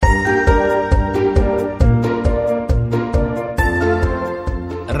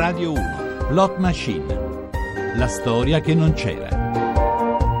Plot Machine. La storia che non c'era.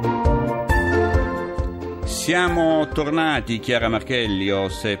 Siamo tornati, Chiara Marchelli, o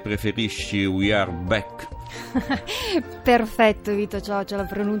se preferisci We Are Back. Perfetto, Vito Cioccio, la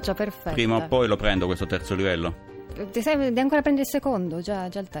pronuncia perfetta. Prima o poi lo prendo questo terzo livello? Devi ancora prendere il secondo? Già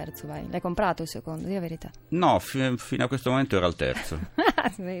il terzo, vai. L'hai comprato il secondo, di la verità. No, fino a questo momento era il terzo.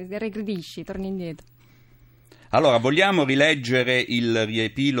 Regredisci, torni indietro. Allora, vogliamo rileggere il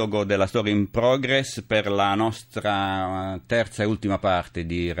riepilogo della Storia in Progress per la nostra terza e ultima parte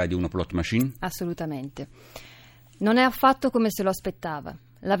di Radio 1 Plot Machine? Assolutamente. Non è affatto come se lo aspettava.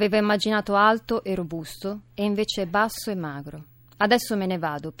 L'aveva immaginato alto e robusto e invece basso e magro. Adesso me ne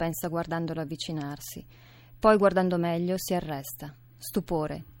vado, pensa guardandolo avvicinarsi. Poi, guardando meglio, si arresta.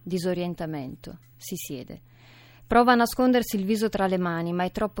 Stupore, disorientamento. Si siede. Prova a nascondersi il viso tra le mani, ma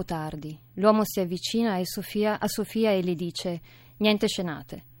è troppo tardi. L'uomo si avvicina a Sofia e le dice: niente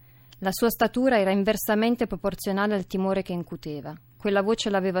scenate. La sua statura era inversamente proporzionale al timore che incuteva. Quella voce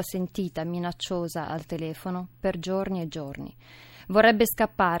l'aveva sentita, minacciosa, al telefono, per giorni e giorni. Vorrebbe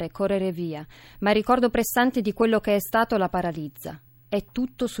scappare, correre via, ma il ricordo pressante di quello che è stato la paralizza. È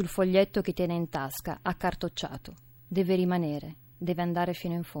tutto sul foglietto che tiene in tasca, accartocciato. Deve rimanere, deve andare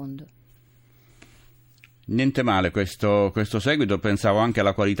fino in fondo. Niente male questo seguito, pensavo anche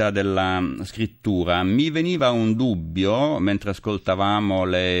alla qualità della scrittura. Mi veniva un dubbio mentre ascoltavamo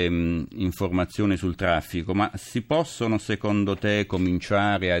le informazioni sul traffico, ma si possono secondo te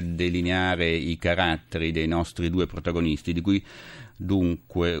cominciare a delineare i caratteri dei nostri due protagonisti, di cui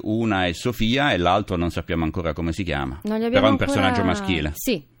dunque una è Sofia e l'altro non sappiamo ancora come si chiama, però è un personaggio maschile.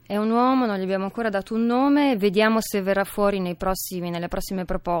 Sì. È un uomo, non gli abbiamo ancora dato un nome, vediamo se verrà fuori nelle prossime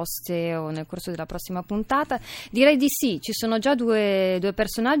proposte o nel corso della prossima puntata. Direi di sì, ci sono già due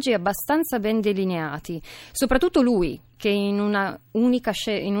personaggi abbastanza ben delineati, soprattutto lui, che in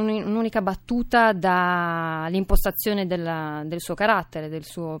un'unica battuta dà l'impostazione del suo carattere, del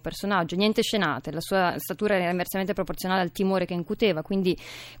suo personaggio. Niente scenate, la sua statura era inversamente proporzionale al timore che incuteva, quindi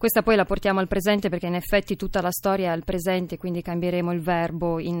questa poi la portiamo al presente, perché in effetti tutta la storia è al presente, quindi cambieremo il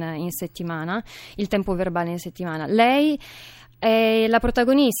verbo in settimana, il tempo verbale in settimana. Lei è la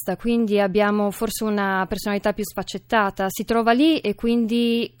protagonista, quindi abbiamo forse una personalità più sfaccettata, si trova lì e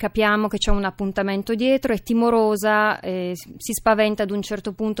quindi capiamo che c'è un appuntamento dietro, è timorosa, si spaventa ad un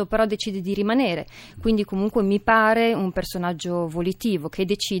certo punto, però decide di rimanere, quindi comunque mi pare un personaggio volitivo che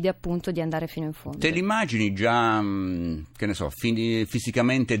decide appunto di andare fino in fondo. Te li immagini già, che ne so,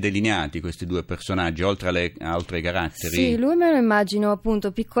 fisicamente delineati questi due personaggi, oltre ai caratteri? Sì, lui me lo immagino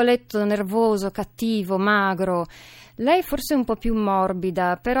appunto piccoletto, nervoso, cattivo, magro. Lei forse è un po' più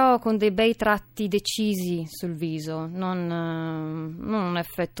morbida, però con dei bei tratti decisi sul viso, non un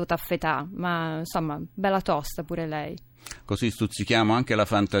effetto taffetà, ma insomma bella tosta pure lei. Così stuzzichiamo anche la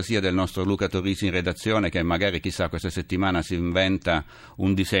fantasia del nostro Luca Torrisi in redazione, che magari chissà questa settimana si inventa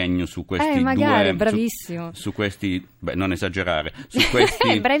un disegno su questi magari, bravissimo. Su questi, non esagerare, su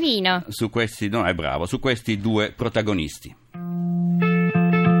questi bravino. Su questi, no, è bravo, su questi due protagonisti.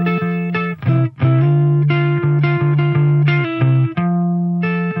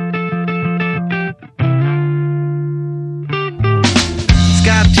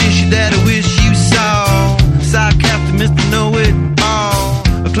 That I wish you saw. Sarcastic Mr. Know-It-All.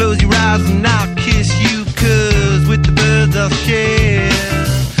 Close your eyes and I'll kiss you, 'cause with the birds I'll share.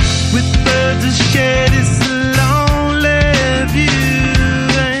 With the birds I'll share this lonely view.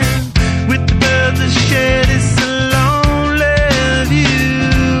 And with the birds I'll share this lonely view.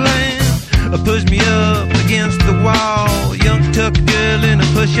 And push me up against the wall. Young tuck girl in a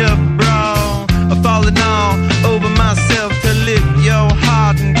push-up bra. I'm falling all over myself to lift your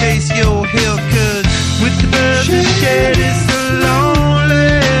heart in case you're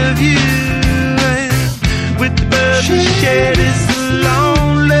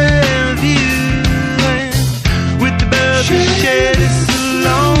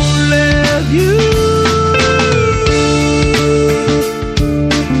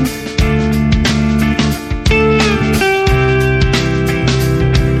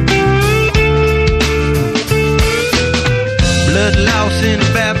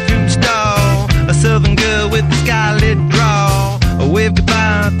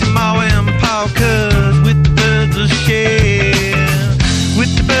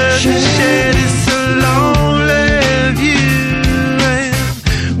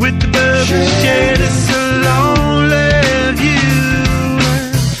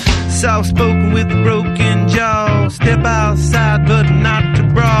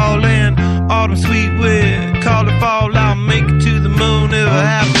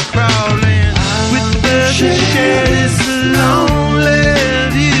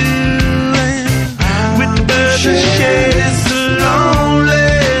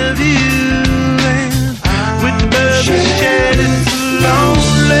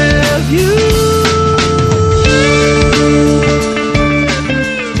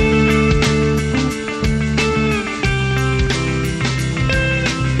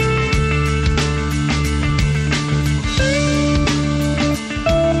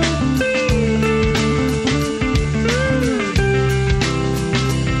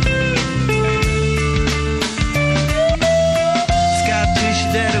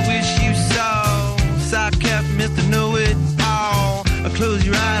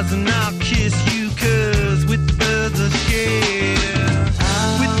rise and I'll kiss you, 'cause with the birds I share,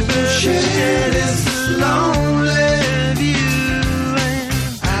 with the birds I share this lonely view,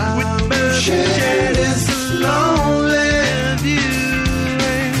 and with the birds I share this lonely view,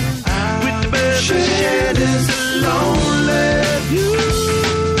 and with the birds I share this lonely view.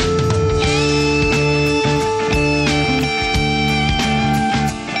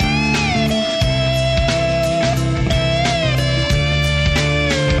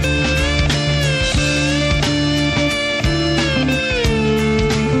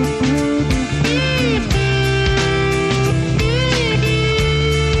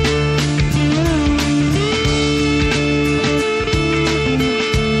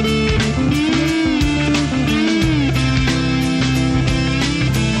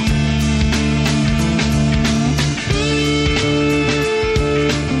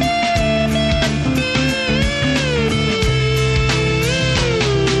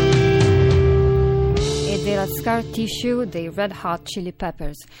 Scar Tissue dei Red Hot Chili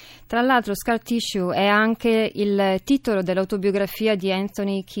Peppers. Tra l'altro Scar Tissue è anche il titolo dell'autobiografia di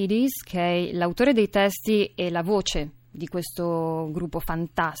Anthony Kiedis, che è l'autore dei testi e la voce di questo gruppo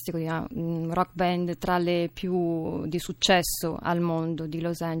fantastico, di una rock band tra le più di successo al mondo di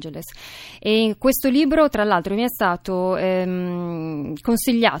Los Angeles. E questo libro, tra l'altro, mi è stato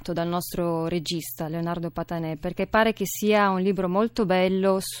consigliato dal nostro regista Leonardo Patanè, perché pare che sia un libro molto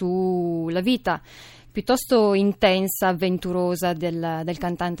bello sulla vita piuttosto intensa, avventurosa del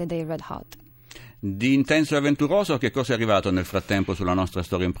cantante dei Red Hot. Di intenso e avventuroso, che cosa è arrivato nel frattempo sulla nostra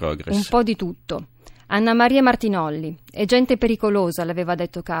Storia in Progress? Un po' di tutto. Anna Maria Martinolli. È gente pericolosa, l'aveva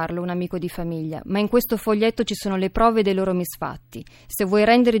detto Carlo, un amico di famiglia, ma in questo foglietto ci sono le prove dei loro misfatti. Se vuoi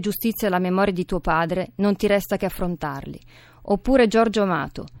rendere giustizia alla memoria di tuo padre, non ti resta che affrontarli. Oppure Giorgio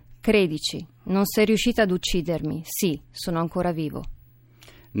Amato. Credici, non sei riuscita ad uccidermi. Sì, sono ancora vivo.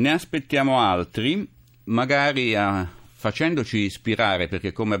 Ne aspettiamo altri, magari facendoci ispirare,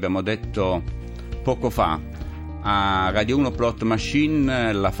 perché come abbiamo detto poco fa, a Radio 1 Plot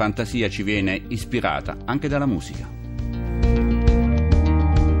Machine la fantasia ci viene ispirata anche dalla musica.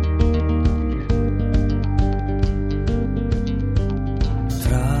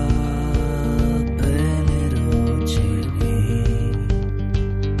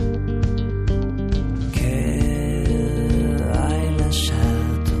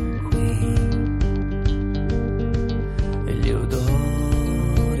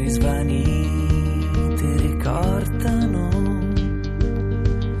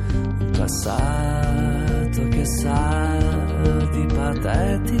 Passato che sa di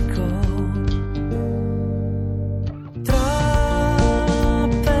patetico,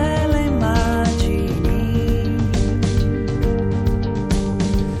 troppe le immagini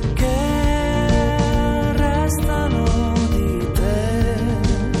che restano di te,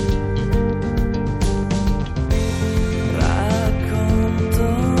 racconto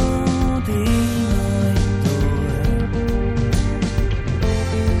di noi due.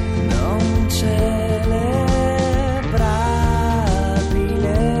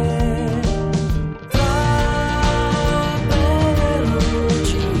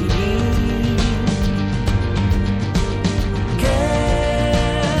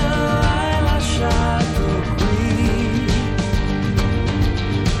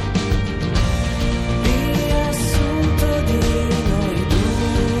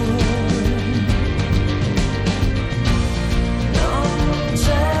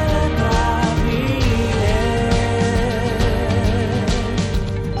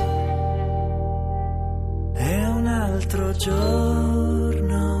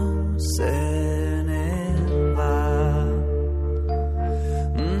 Giorno se ne va.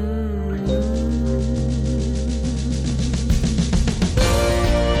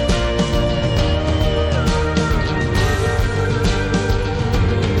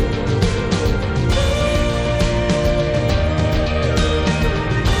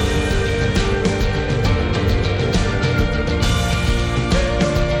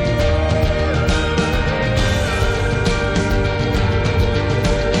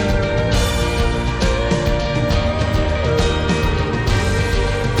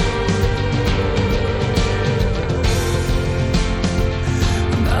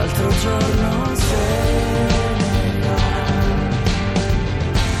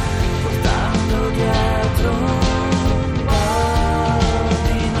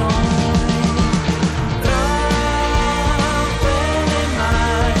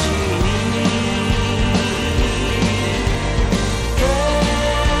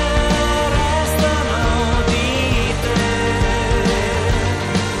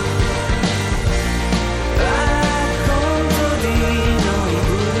 Racconto di noi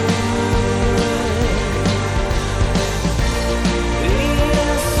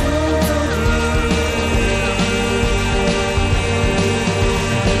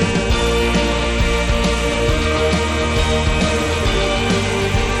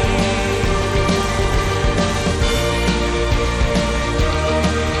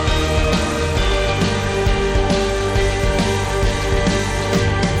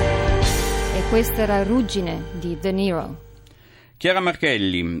Questa era Ruggine di De Niro. Chiara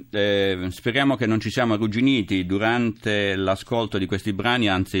Marchelli, speriamo che non ci siamo arrugginiti durante l'ascolto di questi brani,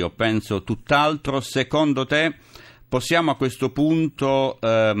 anzi io penso tutt'altro. Secondo te possiamo a questo punto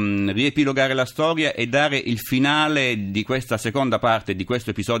riepilogare la storia e dare il finale di questa seconda parte di questo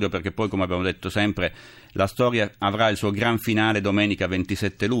episodio, perché poi, come abbiamo detto sempre, la storia avrà il suo gran finale domenica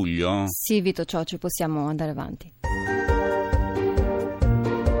 27 luglio? Sì, Vito Cioce, possiamo andare avanti.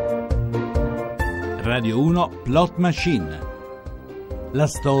 Radio 1 Plot Machine. La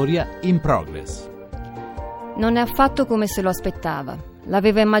storia in progress. Non è affatto come se lo aspettava.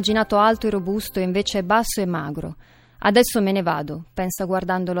 L'aveva immaginato alto e robusto e invece è basso e magro. Adesso me ne vado, pensa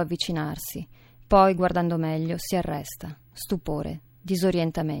guardandolo avvicinarsi. Poi, guardando meglio, si arresta. Stupore,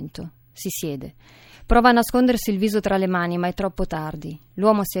 disorientamento. Si siede. Prova a nascondersi il viso tra le mani, ma è troppo tardi.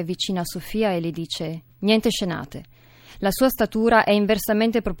 L'uomo si avvicina a Sofia e le dice: niente scenate. La sua statura è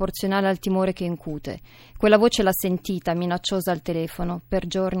inversamente proporzionale al timore che incute. Quella voce l'ha sentita, minacciosa al telefono, per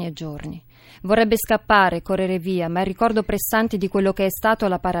giorni e giorni. Vorrebbe scappare, correre via, ma il ricordo pressante di quello che è stato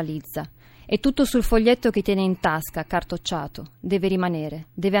la paralizza. È tutto sul foglietto che tiene in tasca, cartocciato. Deve rimanere,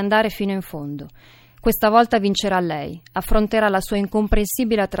 deve andare fino in fondo. Questa volta vincerà lei, affronterà la sua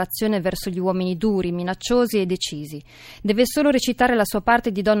incomprensibile attrazione verso gli uomini duri, minacciosi e decisi. Deve solo recitare la sua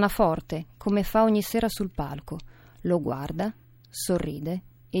parte di donna forte, come fa ogni sera sul palco. Lo guarda, sorride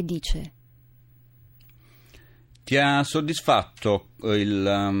e dice: ti ha soddisfatto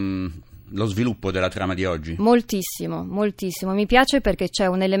lo sviluppo della trama di oggi? Moltissimo, moltissimo. Mi piace perché c'è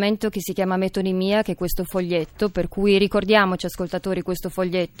un elemento che si chiama metonimia, che è questo foglietto, per cui ricordiamoci, ascoltatori, questo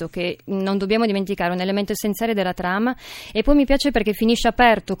foglietto che non dobbiamo dimenticare, è un elemento essenziale della trama. E poi mi piace perché finisce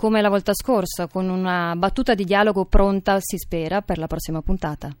aperto come la volta scorsa, con una battuta di dialogo pronta, si spera, per la prossima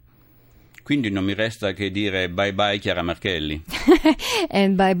puntata. Quindi non mi resta che dire bye bye Chiara Marchelli.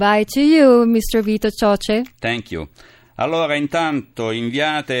 And bye bye to you, Mr. Vito Cioce. Thank you. Allora, intanto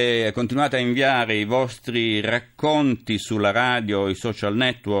continuate a inviare i vostri racconti sulla radio, i social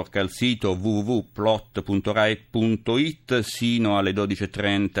network, al sito www.plot.rai.it sino alle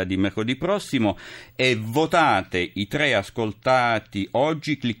 12.30 di mercoledì prossimo, e votate i 3 ascoltati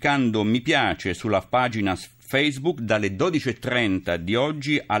oggi cliccando mi piace sulla pagina Facebook dalle 12.30 di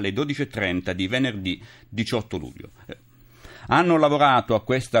oggi alle 12.30 di venerdì 18 luglio. Hanno lavorato a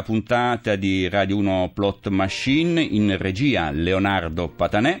questa puntata di Radio 1 Plot Machine in regia Leonardo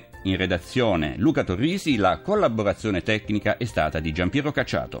Patanè, in redazione Luca Torrisi, la collaborazione tecnica è stata di Giampiero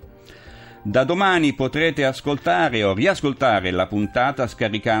Cacciato. Da domani potrete ascoltare o riascoltare la puntata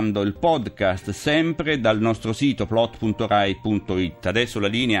scaricando il podcast sempre dal nostro sito plot.rai.it. Adesso la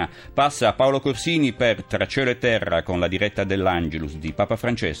linea passa a Paolo Corsini per Tra cielo e terra con la diretta dell'Angelus di Papa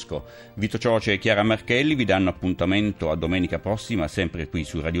Francesco. Vito Cioce e Chiara Marchelli vi danno appuntamento a domenica prossima, sempre qui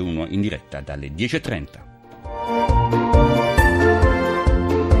su Radio 1 in diretta dalle 10.30.